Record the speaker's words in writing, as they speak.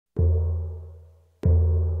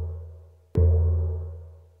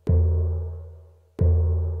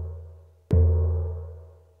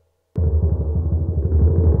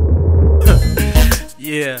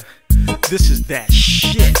This is that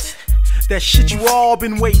shit. That shit you all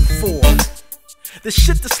been waiting for. The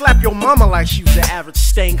shit to slap your mama like she was the average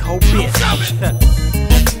stank hoe bitch.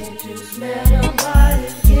 Just let your body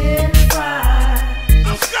get fried.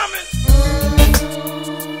 I'm coming.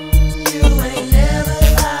 You ain't never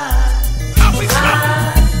lied. How we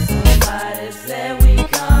coming? Somebody said we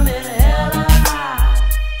coming hella high.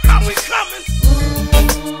 How we coming?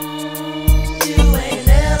 You ain't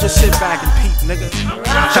never Just sit back and peep, nigga.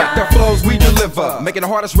 Check the flows we deliver, making the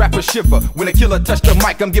hardest rappers shiver. When a killer touch the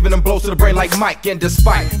mic, I'm giving them blows to the brain like Mike. And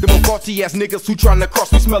despite the more faulty ass niggas who tryna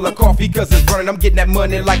cross me, smell of coffee cause it's burning. I'm getting that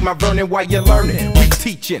money like my Vernon while you're learning. We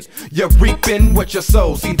teaching, you're reaping what your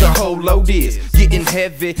soul see the whole load is. Getting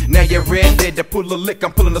heavy, now you're ready to pull a lick.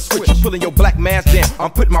 I'm pulling a switch, I'm pulling your black mask down.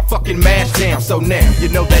 I'm putting my fucking mask down. So now, you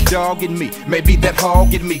know that dog in me, maybe that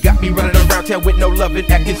hog in me. Got me running around town with no loving,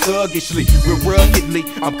 acting thuggishly. We're ruggedly,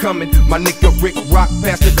 I'm coming, my nigga Rick Rock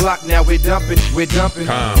past the Glock. Now we're dumping, we're dumping.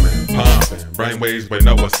 Common, pumping, brainwaves with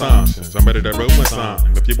no assumptions. I'm ready to roll with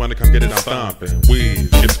something. If you wanna come get it, I'm thumping. Weeds,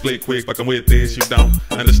 get split quick, fucking with this. You don't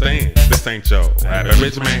understand, this ain't your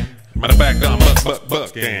average man. Matter of fact, I'm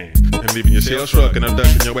buck gang. And leaving your shell shrug and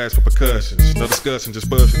abducting your ass for percussions. No discussion, just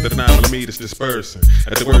busting to the 9mm dispersing.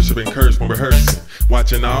 At the worship and curse when rehearsing.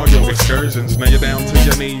 Watching all your excursions. Now you're down to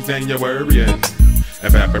your knees and you're worrying.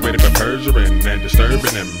 Evaporating for perjuring and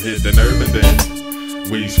disturbing them. Hit the nerve and then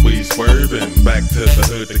we swerving back to the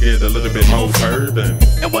hood to get a little bit more fervent.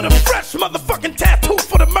 And with a fresh motherfucking tattoo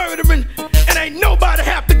for the murdering, and ain't nobody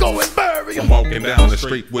have to go and bury him. I'm walking down the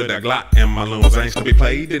street with a Glock and my loons ain't to be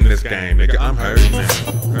played in this game, nigga. I'm hurting.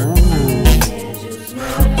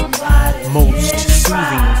 Most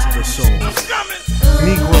soothing to the soul.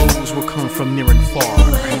 Negroes will come from near and far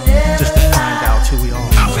just to find out who we are.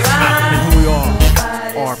 And who we are,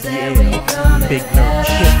 RBL, Big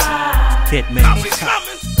Lurch, Hitman,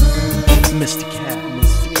 Mr. Cat,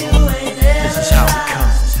 this is how we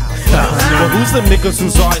come. Well, who's the niggas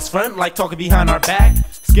who's always front, like talking behind our back?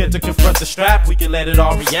 Scared to confront the strap, we can let it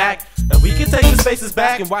all react. And we can take the spaces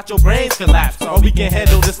back and watch your brains collapse. Or we can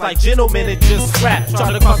handle this like gentlemen and just scrap.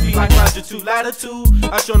 Try to cross me like longitude, latitude.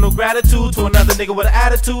 I show no gratitude to another nigga with an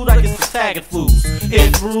attitude. I get some tagging fools.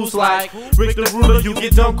 Hit rules like Rick the Ruler, you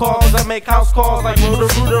get dumb calls. I make house calls like Rotor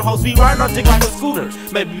Rooter. Hoes be riding our dick like a scooter.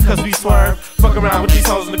 Maybe because we swerve. Fuck around with these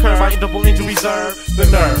hoes in the curve. I double injury reserve. The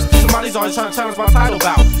nerves. Somebody's always trying to challenge my title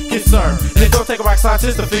bout. Get served. And it don't take a rock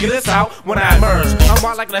scientist to figure this out when I emerge. I'm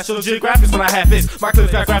wild like National Geographic when I have this. My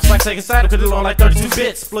clips got graphs like taking side, put it on like 32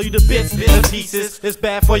 bits. Blow you to bits, in pieces. It's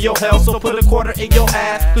bad for your health, so put a quarter in your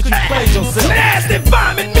ass, cause you played yourself. Nasty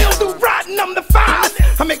vomit, mildew, rotten, I'm the finest.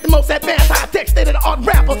 I make the most advanced, high-tech, state-of-the-art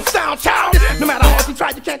rapper sound childish. No matter how hard you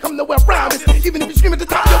try, you can't come nowhere around this. Even if you scream at the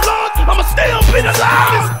top of your lungs, I'ma still be the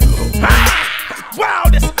loudest.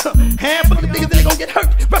 Wildest. Handful of niggas and they gon' get hurt.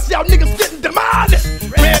 Rest of y'all niggas getting demolished.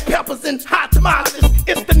 Red peppers and hot tamales.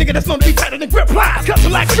 It's the nigga that's known to be tighter than grip plies.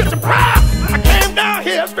 Cutting like Richard Pryor. I came down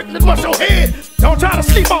here strictly to bust your head. Don't try to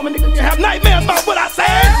sleep on me, nigga. You have nightmares about what I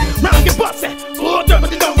said. Round get busted. Full dirt, but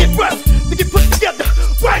they don't get rushed. They get put together,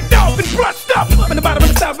 wiped off and brushed up. In the bottom of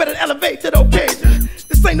the south, better elevate to the occasion.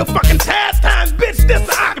 This ain't no fucking pastime, bitch. This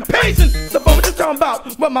an occupation. So what you talking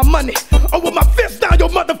about? Want my money? Or with my fist down your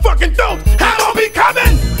motherfucking throat? How gon' be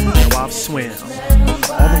coming? Now I've swam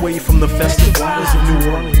all the way from the festive waters of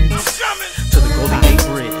New Orleans to the Golden Gate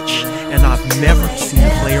Bridge, and I've never seen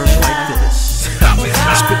players like this.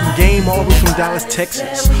 Spitting game all the way from Dallas,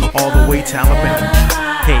 Texas, all the way to Alabama.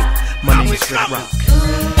 Hey, my name is Rick Rock.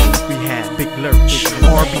 We had Big Lurch,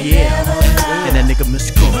 RBL, and that nigga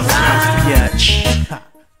Mr. Biatch.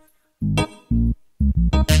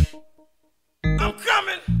 I'm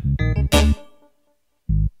coming.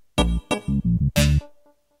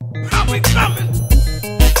 How we coming?